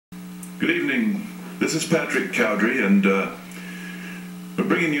Good evening. This is Patrick Cowdrey, and we're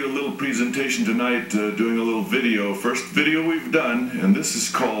bringing you a little presentation tonight, doing a little video. First video we've done, and this is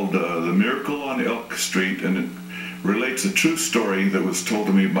called The Miracle on Elk Street, and it relates a true story that was told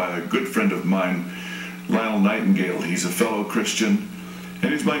to me by a good friend of mine, Lionel Nightingale. He's a fellow Christian,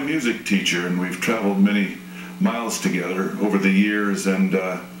 and he's my music teacher, and we've traveled many miles together over the years, and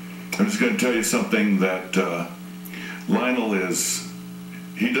I'm just going to tell you something that Lionel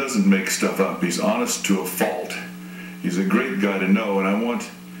he doesn't make stuff up. He's honest to a fault. He's a great guy to know, and I want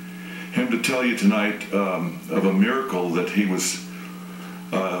him to tell you tonight of a miracle that he was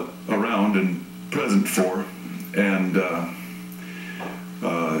around and present for, and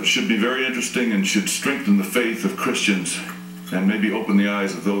should be very interesting and should strengthen the faith of Christians and maybe open the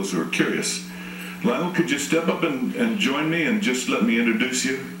eyes of those who are curious. Lionel, could you step up and join me and just let me introduce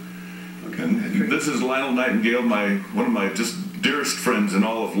you? Okay. And this is Lionel Nightingale, one of my just dearest friends in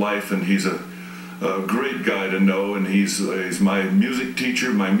all of life, and he's a great guy to know, and he's my music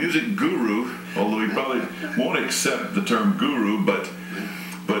teacher, my music guru, although he probably won't accept the term guru,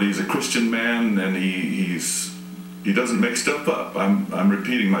 but he's a Christian man, and he doesn't make stuff up. I'm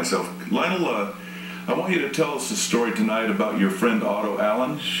repeating myself. Lionel, I want you to tell us a story tonight about your friend Otto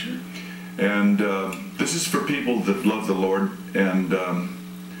Allen. Sure. And this is for people that love the Lord, and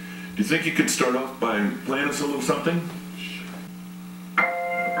do you think you could start off by playing us a little something?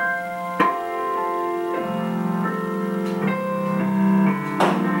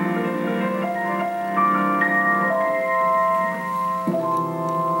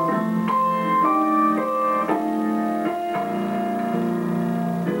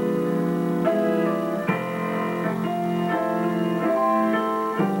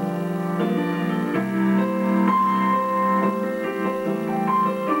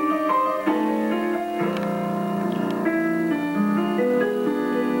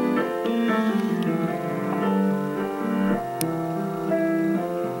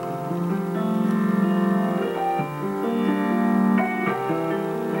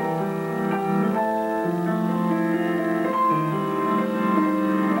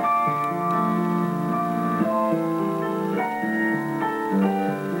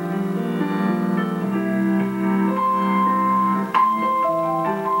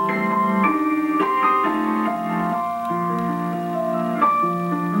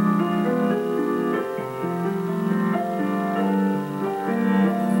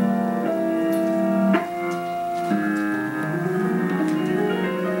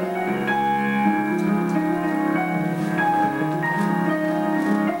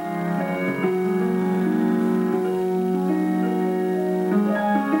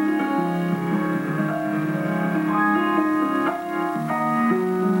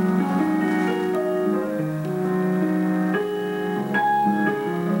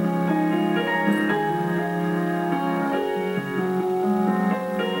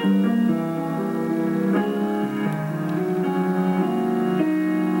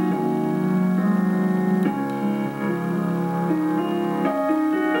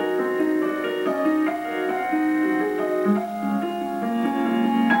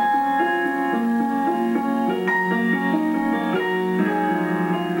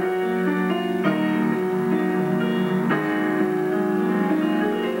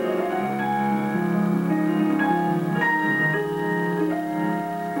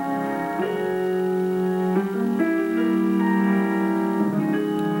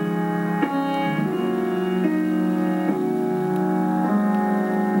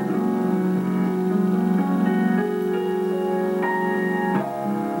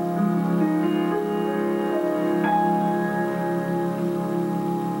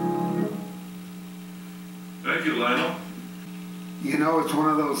 Thank you, Lionel. You know, it's one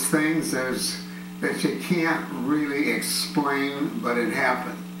of those things that you can't really explain, but it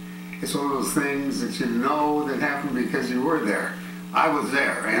happened. It's one of those things that you know that happened because you were there. I was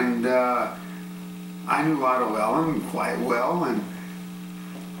there, and I knew Otto Allen quite well, and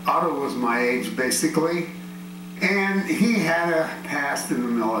Otto was my age, basically, and he had a past in the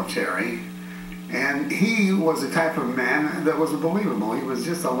military, and he was the type of man that was believable. He was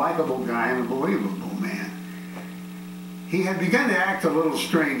just a likable guy and a believable man. He had begun to act a little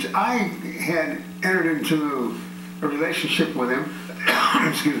strange. I had entered into a relationship with him,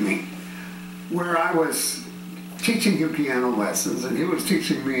 excuse me, where I was teaching him piano lessons, and he was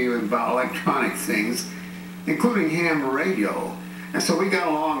teaching me about electronic things, including ham radio. And so we got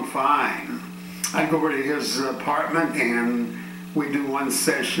along fine. I'd go over to his apartment, and we'd do one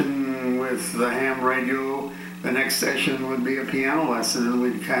session with the ham radio. The next session would be a piano lesson, and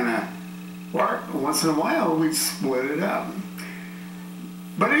we'd kind of work. Once in a while, we'd split it up.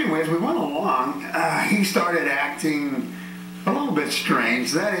 But anyways, we went along. He started acting a little bit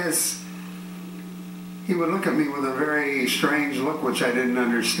strange. That is, he would look at me with a very strange look, which I didn't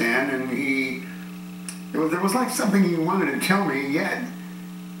understand, and there was like something he wanted to tell me, yet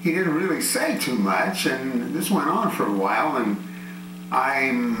he didn't really say too much, and this went on for a while, and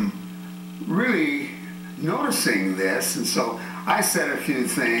I'm really noticing this, and so I said a few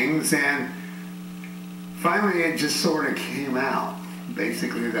things, and finally it just sort of came out.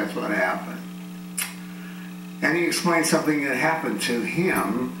 Basically, that's what happened. And he explained something that happened to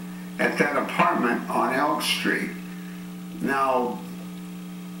him at that apartment on Elk Street. Now,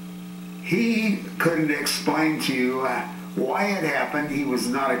 he couldn't explain to you why it happened. He was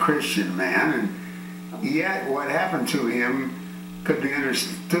not a Christian man, and yet what happened to him could be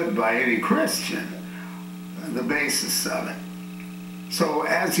understood by any Christian, the basis of it. So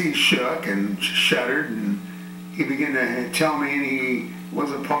as he shook and shuddered, and he began to tell me, and he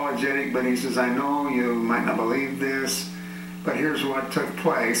was apologetic, but he says, I know you might not believe this, but here's what took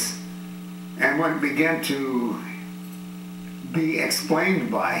place. And what began to be explained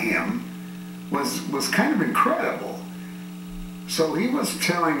by him was kind of incredible. So he was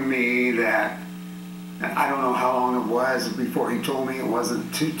telling me that, and I don't know how long it was before he told me, it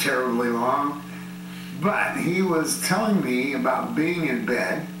wasn't too terribly long, but he was telling me about being in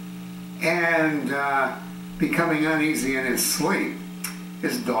bed and becoming uneasy in his sleep.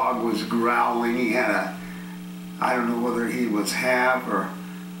 His dog was growling. He had I don't know whether he was half or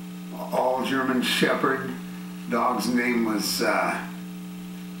all German Shepherd. Dog's name was, I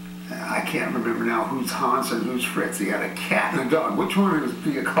can't remember now who's Hans and who's Fritz. He had a cat and a dog. Which one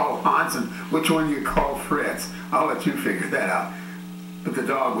do you call Hans and which one do you call Fritz? I'll let you figure that out. But the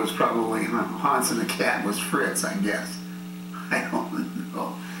dog was probably Hans and the cat was Fritz, I guess. I don't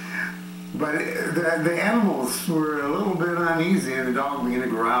know. But the animals were a little bit uneasy, and the dog began to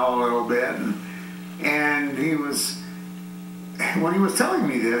growl a little bit. And he was, when he was telling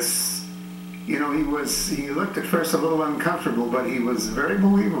me this, you know, he looked at first a little uncomfortable, but he was very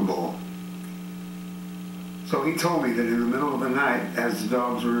believable. So he told me that in the middle of the night, as the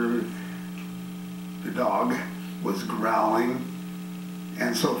dog was growling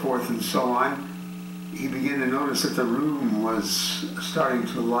and so forth and so on, he began to notice that the room was starting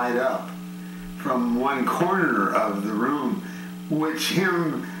to light up from one corner of the room, which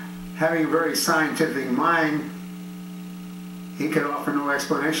him having a very scientific mind, he could offer no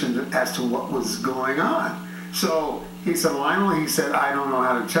explanation as to what was going on. So he said, Lionel, he said, I don't know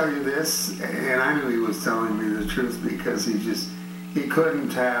how to tell you this, and I knew he was telling me the truth because he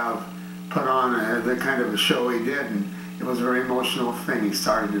couldn't have put on the kind of a show he did, and it was a very emotional thing he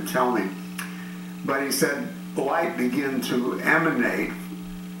started to tell me. But he said light began to emanate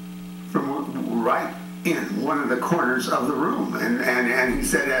from right in one of the corners of the room. And he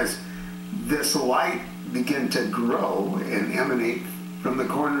said as this light began to grow and emanate from the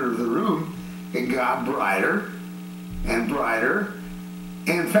corner of the room, it got brighter and brighter.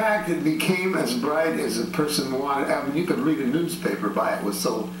 In fact, it became as bright as a person wanted. I mean, you could read a newspaper by it. It was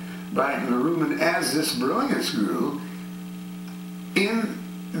so bright in the room. And as this brilliance grew, in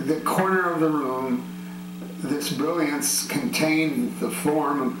the corner of the room, this brilliance contained the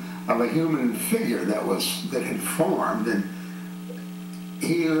form of a human figure that had formed, and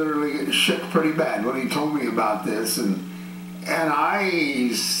he literally shook pretty bad when he told me about this, and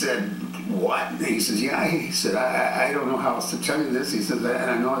I said, what? And he says, yeah. He said, I don't know how else to tell you this. He says, and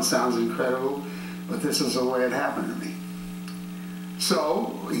I know it sounds incredible, but this is the way it happened to me.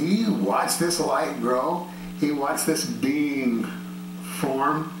 So he watched this light grow. He watched this being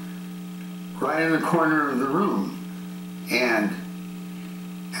form right in the corner of the room, and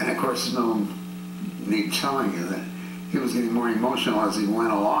of course, no need telling you that he was getting more emotional as he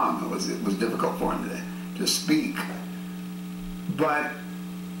went along. It was difficult for him to speak. But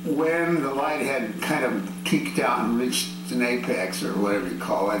when the light had kind of peaked out and reached an apex, or whatever you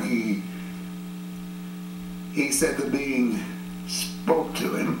call it, he said the being spoke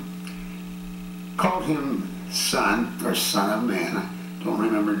to him, called him son, or son of man. I don't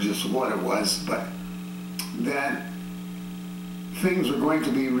remember just what it was, but that things were going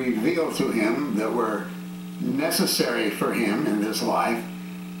to be revealed to him that were necessary for him in this life,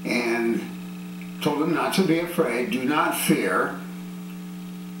 and told him not to be afraid, do not fear.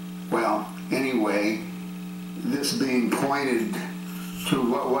 Well, anyway, this being pointed to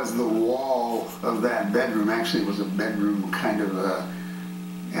what was the wall of that bedroom. Actually, it was a bedroom kind of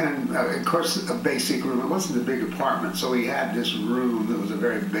and of course a basic room. It wasn't a big apartment, so he had this room that was a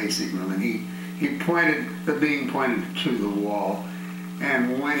very basic room, and he pointed, the being pointed to the wall.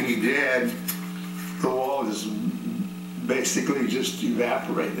 And when he did, the wall just basically just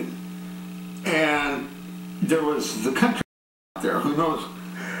evaporated. And there was the country out there. Who knows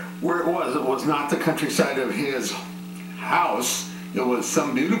where it was? It was not the countryside of his house. It was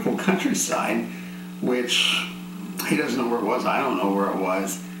some beautiful countryside, which he doesn't know where it was. I don't know where it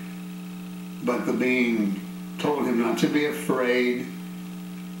was. But the being told him not to be afraid,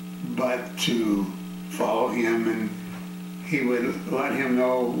 but to follow him, and he would let him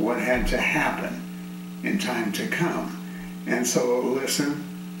know what had to happen in time to come. And so listen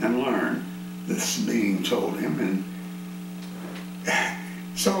and learn, this being told him. And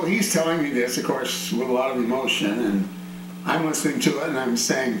so he's telling me this, of course, with a lot of emotion, and I'm listening to it and I'm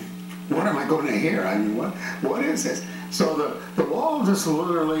saying, what am I going to hear? I mean, what is this? So the wall just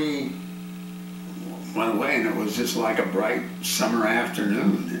literally went away, and it was just like a bright summer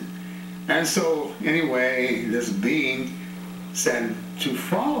afternoon. And so anyway, this being said to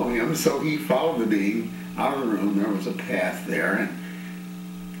follow him, so he followed the being out of the room. There was a path there, and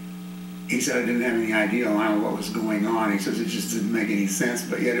he said, I didn't have any idea what was going on. He says it just didn't make any sense,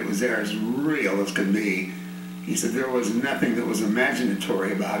 but yet it was there as real as could be. He said there was nothing that was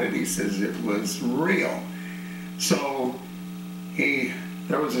imaginatory about it. He says it was real. So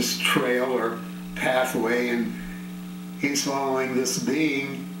there was this trail or pathway, and he's following this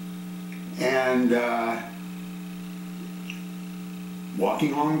being and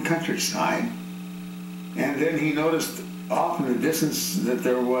walking along the countryside. And then he noticed off in the distance that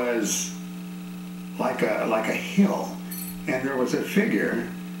there was like a hill, and there was a figure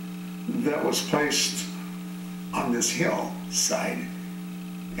that was placed on this hillside,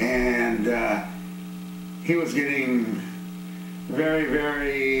 and he was getting very,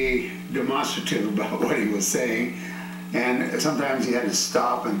 very demonstrative about what he was saying, and sometimes he had to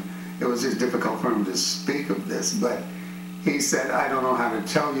stop, and it was just difficult for him to speak of this. But he said, I don't know how to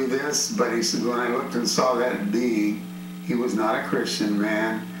tell you this, but he said, when I looked and saw that being, he was not a Christian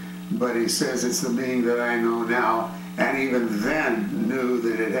man, but he says it's the being that I know now, and even then knew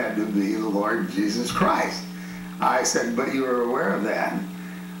that it had to be the Lord Jesus Christ. I said, but you were aware of that?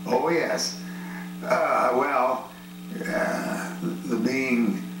 Oh, yes. The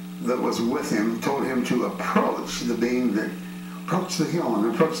being that was with him told him to approach the being that approached the hill,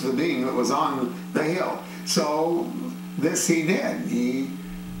 and approach the being that was on the hill. So this he did. He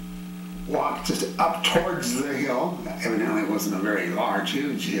walked just up towards the hill. Evidently it wasn't a very large,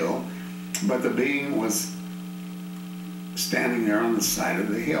 huge hill, but the being was standing there on the side of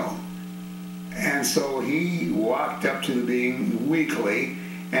the hill. And so he walked up to the being weakly,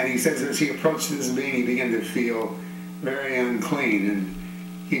 and he says as he approached this being, he began to feel very unclean, and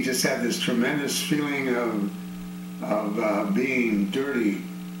he just had this tremendous feeling of being dirty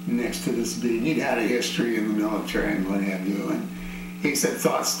next to this being. He'd had a history in the military and what have you, and he said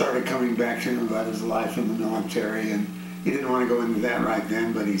thoughts started coming back to him about his life in the military, and he didn't want to go into that right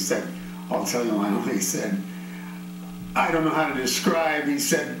then, but he said, I'll tell you, Lionel, he said, I don't know how to describe. He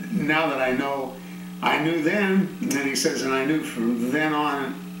said, now that I know, I knew then, and then he says, and I knew from then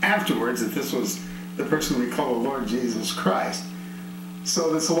on afterwards that this was the person we call the Lord Jesus Christ.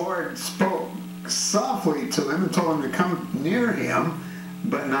 So this Lord spoke softly to him and told him to come near him,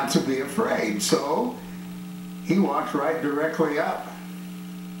 but not to be afraid. So he walked right directly up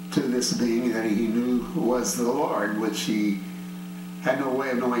to this being that he knew was the Lord, which he had no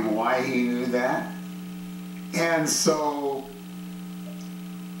way of knowing why he knew that. And so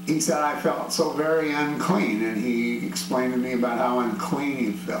he said, I felt so very unclean, and he explained to me about how unclean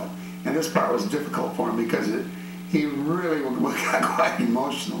he felt. And this part was difficult for him because he really got quite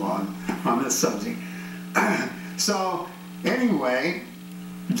emotional on this subject. So anyway,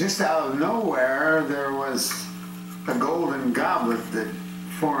 just out of nowhere, there was a golden goblet that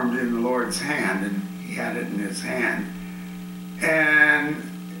formed in the Lord's hand, and he had it in his hand. And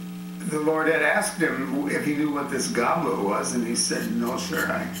the Lord had asked him if he knew what this goblet was, and he said, no,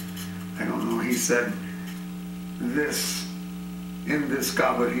 sir, I don't know. He said, in this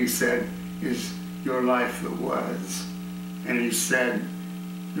goblet, he said, is your life that was. And he said,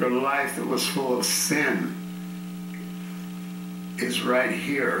 your life that was full of sin is right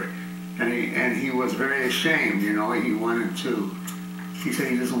here. And he was very ashamed, you know. He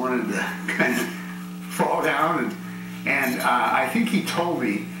said he just wanted to kind of fall down. And I think he told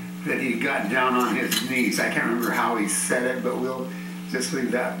me that he got down on his knees. I can't remember how he said it, but we'll just leave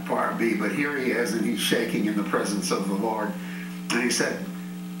that part be. But here he is, and he's shaking in the presence of the Lord. And he said,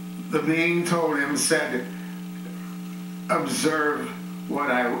 the being told him, said, observe what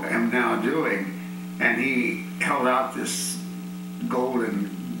I am now doing. And he held out this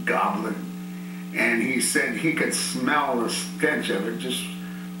golden goblet, and he said he could smell the stench of it just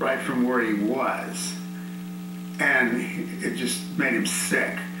right from where he was. and it just made him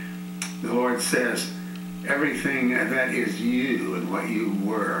sick. The Lord says, everything that is you and what you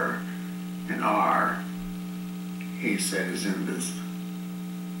were and are, he said, is in this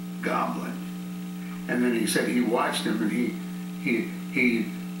goblet. And then he said he watched him, and he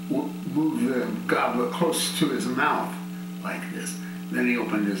moved the goblet close to his mouth like this. Then he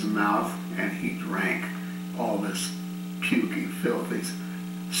opened his mouth and he drank all this pukey, filthy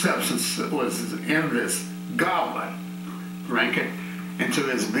substance that was in this goblet. Drank it into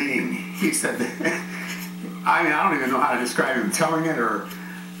his being. He said, I mean, I don't even know how to describe him telling it,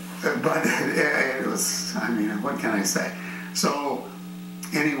 but it was, I mean, what can I say? So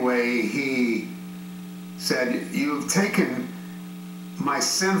anyway, he said, you've taken my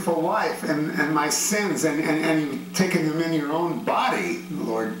sinful life and my sins, and you've taken them in your own body. The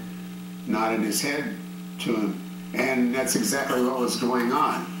Lord nodded his head to him, and that's exactly what was going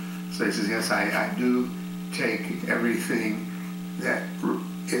on. So he says, yes, I do take everything that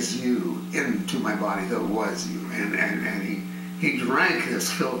is you into my body that was you. And he drank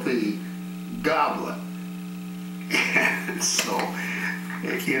this filthy goblet. And so,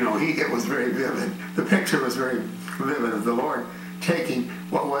 you know, it was very vivid. The picture was very vivid of the Lord taking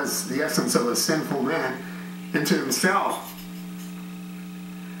what was the essence of a sinful man into himself.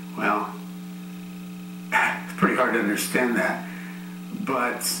 Well, it's pretty hard to understand that.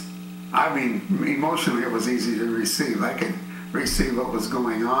 But, I mean, emotionally it was easy to receive. I could receive what was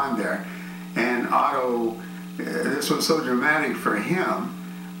going on there. And Otto, this was so dramatic for him,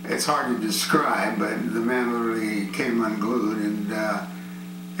 it's hard to describe, but the man literally came unglued. And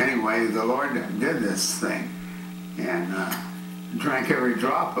anyway, the Lord did this thing and drank every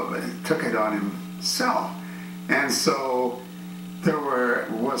drop of it, took it on himself. And so there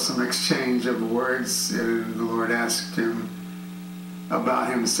was some exchange of words, and the Lord asked him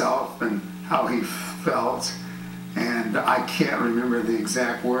about himself and how he felt. And I can't remember the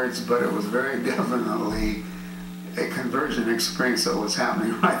exact words, but it was very definitely a conversion experience that was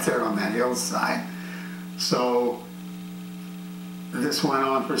happening right there on that hillside. So this went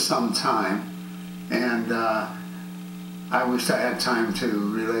on for some time, and I wished I had time to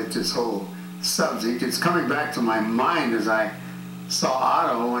relate this whole subject. It's coming back to my mind as I saw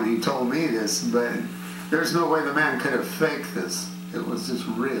Otto when he told me this, but there's no way the man could have faked this. It was just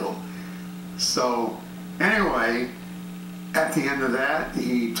real. So anyway, at the end of that,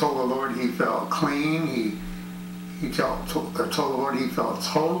 he told the Lord he felt clean. He told the Lord he felt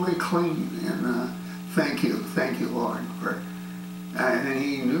totally clean. And thank you, Lord. And then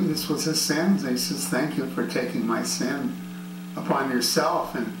he knew this was his sins. And he says, thank you for taking my sin upon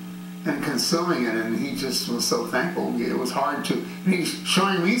yourself and consuming it. And he just was so thankful. It was hard to, and he's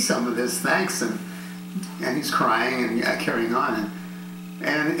showing me some of this thanks, and he's crying and carrying on.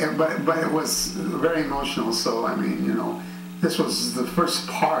 But it was very emotional. So, I mean, you know, this was the first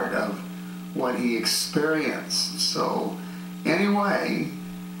part of what he experienced. So, anyway,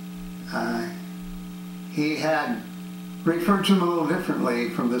 he had referred to him a little differently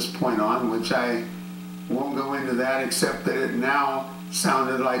from this point on, which I won't go into that, except that it now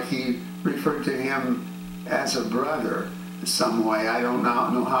sounded like he referred to him as a brother in some way. I don't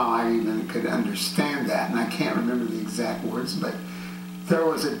know how I even could understand that, and I can't remember the exact words, but there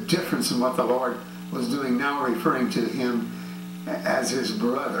was a difference in what the Lord was doing, now referring to him as his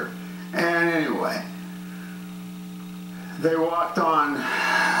brother. And anyway, they walked on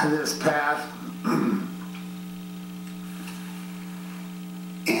this path,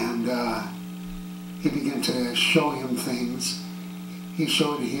 and he began to show him things. He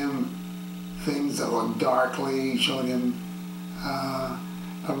showed him things that looked darkly. He showed him a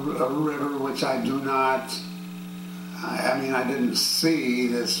river which I do not, I mean, I didn't see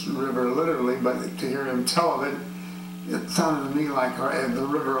this river literally, but to hear him tell of it, it sounded to me like the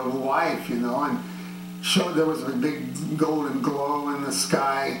river of life, you know, and showed there was a big golden glow in the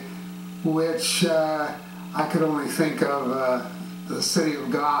sky, which I could only think of the city of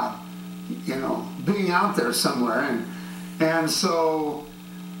God, you know, being out there somewhere. And so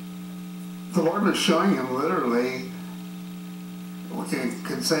the Lord was showing him literally, you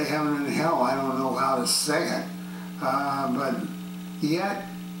could say heaven and hell, I don't know how to say it, but yet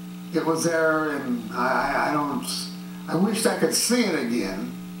it was there, and I wished I could see it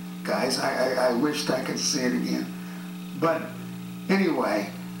again, guys. I wished I could see it again. But anyway,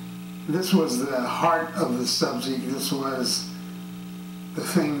 this was the heart of the subject. This was the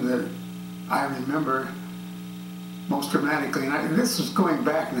thing that I remember most dramatically. And this is going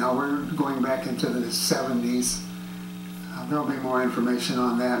back now. We're going back into the 70s. There'll be more information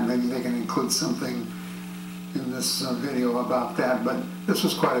on that. Maybe they can include something in this video about that. But this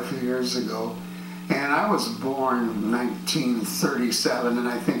was quite a few years ago. And I was born 1937, and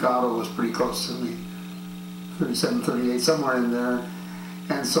I think Otto was pretty close to me, 37, 38, somewhere in there.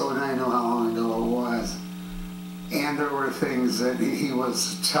 And so now I know how long ago it was. And there were things that he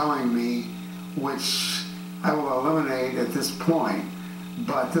was telling me which I will eliminate at this point.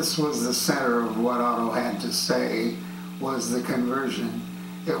 But this was the center of what Otto had to say, was the conversion.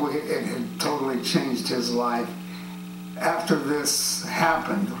 It had totally changed his life. After this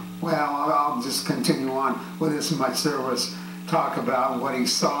happened, well, I'll just continue on with this much. There was talk about what he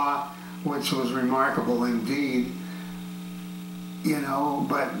saw, which was remarkable indeed, you know,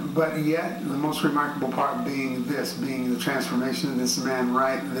 but yet the most remarkable part being the transformation of this man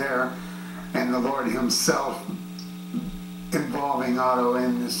right there, and the Lord himself involving Otto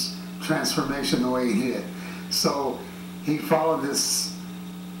in this transformation the way he did. So he followed this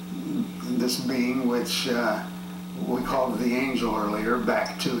being, which we called the angel earlier,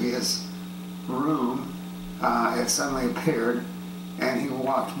 back to his room. It suddenly appeared, and he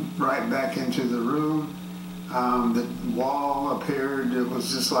walked right back into the room. The wall appeared. It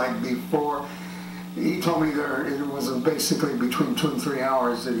was just like before. He told me it was basically between 2 and 3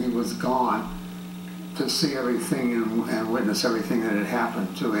 hours that he was gone, to see everything and witness everything that had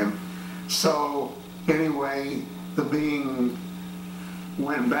happened to him. So anyway, the being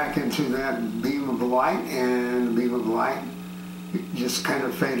went back into that beam of light, and the beam of light just kind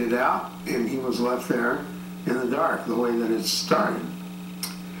of faded out, and he was left there in the dark the way that it started.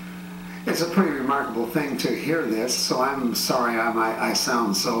 It's a pretty remarkable thing to hear this, so I'm sorry I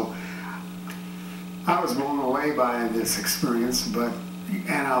sound so... I was blown away by this experience,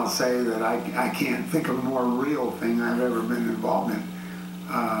 and I'll say that I can't think of a more real thing I've ever been involved in.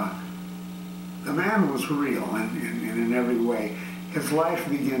 The man was real in every way. His life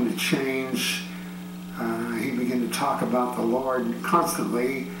began to change. He began to talk about the Lord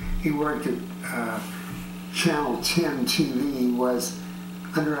constantly. He worked at Channel 10 TV, was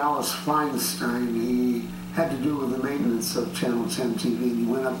under Alice Feinstein. He had to do with the maintenance of Channel 10 TV, and he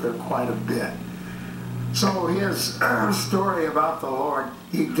went up there quite a bit. So his story about the Lord,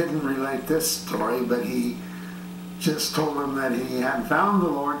 he didn't relate this story, but he just told him that he had found the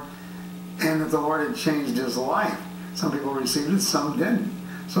Lord and that the Lord had changed his life. Some people received it, some didn't.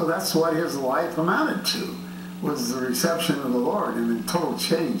 So that's what his life amounted to, was the reception of the Lord and the total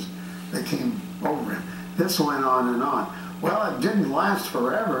change that came over him. This went on and on. Well, it didn't last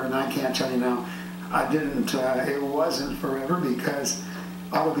forever, and I can't tell you now, it wasn't forever, because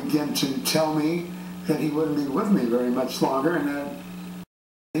Otto began to tell me that he wouldn't be with me very much longer, and that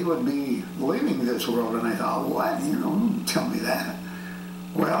he would be leaving this world. And I thought, what? You know, don't tell me that.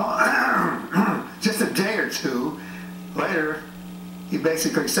 Well, just a day or two later, he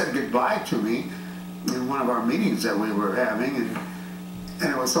basically said goodbye to me in one of our meetings that we were having, and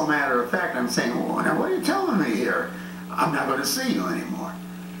it was so matter of fact. I'm saying, well, now what are you telling me here? I'm not going to see you anymore.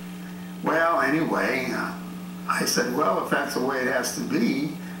 Well, anyway, I said, well, if that's the way it has to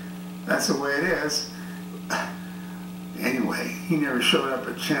be, that's the way it is. Anyway, he never showed up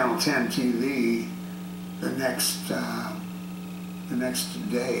at Channel 10 TV the next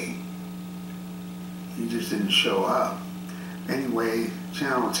day. He just didn't show up. Anyway,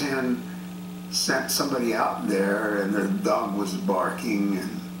 Channel 10 sent somebody out there, and the dog was barking,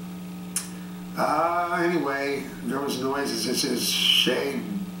 and anyway, there was noises. Just his shade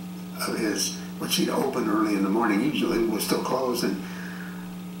of his, which he'd open early in the morning, usually was still closed, and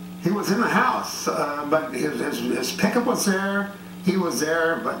he was in the house, but his pickup was there. He was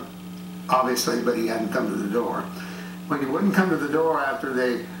there, but obviously, but he hadn't come to the door. When he wouldn't come to the door after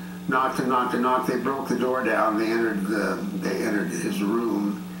they knocked and knocked and knocked, they broke the door down. They entered his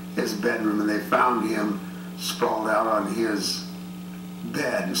room, his bedroom, and they found him sprawled out on his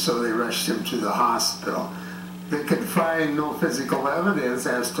bed. And so they rushed him to the hospital. They could find no physical evidence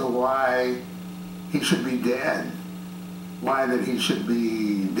as to why he should be dead. Why that he should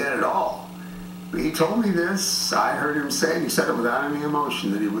be dead at all. But he told me this. I heard him say, and he said it without any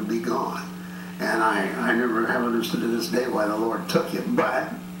emotion, that he would be gone. And I never have understood to this day why the Lord took him,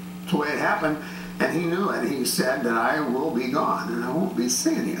 but it's the way it happened, and he knew it. He said that I will be gone, and I won't be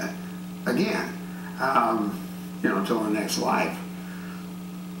seeing you again, until the next life.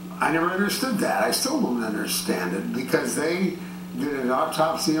 I never understood that. I still don't understand it, because they did an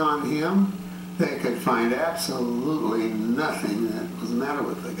autopsy on him. They could find absolutely nothing that was the matter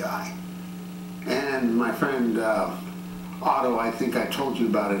with the guy. And my friend Otto, I think I told you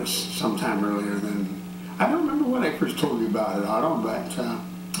about it sometime earlier than... I don't remember when I first told you about it, Otto, but...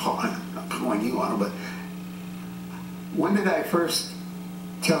 I'm not calling you Otto, but... When did I first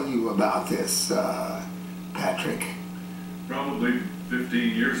tell you about this, Patrick? Probably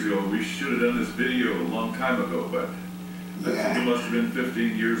 15 years ago. We should have done this video a long time ago, but I think it must have been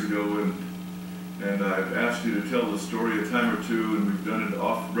 15 years ago, and I've asked you to tell the story a time or two, and we've done it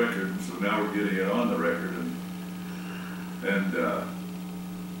off the record, so now we're getting it on the record, and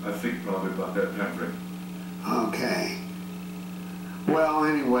I think probably about that time frame. Okay. Well,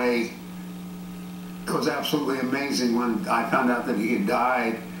 anyway, it was absolutely amazing when I found out that he had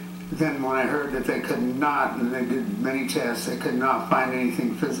died. Then when I heard that they could not, and they did many tests, they could not find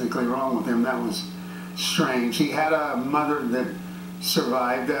anything physically wrong with him, that was strange. He had a mother that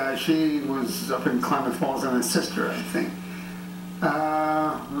survived. She was up in Klamath Falls, and a sister, I think.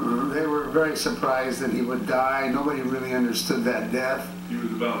 They were very surprised that he would die. Nobody really understood that death. He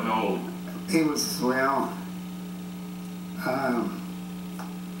was about how old? He was, well,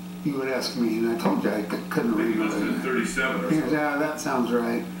 you would ask me, and I told you I couldn't He remember. must have been 37 or so. Yeah, that sounds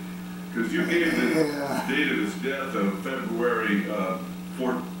right. Because you gave the date of his death of February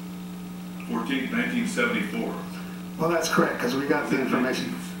 14th, 1974. Well, that's correct, because we got the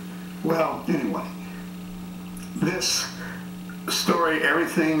information. Well, anyway, this story,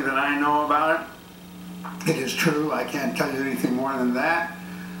 everything that I know about it, it is true. I can't tell you anything more than that.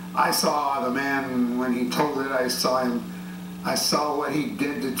 I saw the man when he told it. I saw him. I saw what he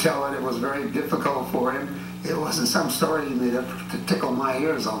did to tell it. It was very difficult for him. It wasn't some story he made up to tickle my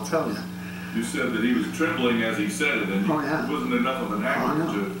ears, I'll tell you. You said that he was trembling as he said it, and he wasn't enough of an actor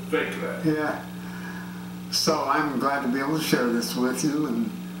to fake that. Yeah. So I'm glad to be able to share this with you, and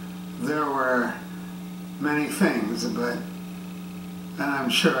there were many things, and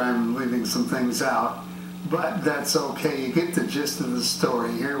I'm sure I'm leaving some things out, but that's okay. You get the gist of the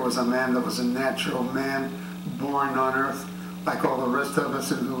story. Here was a man that was a natural man, born on earth like all the rest of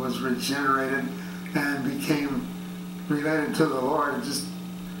us, and who was regenerated and became related to the Lord. Just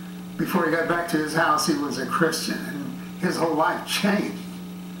before he got back to his house, he was a Christian, and his whole life changed.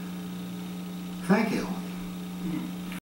 Thank you.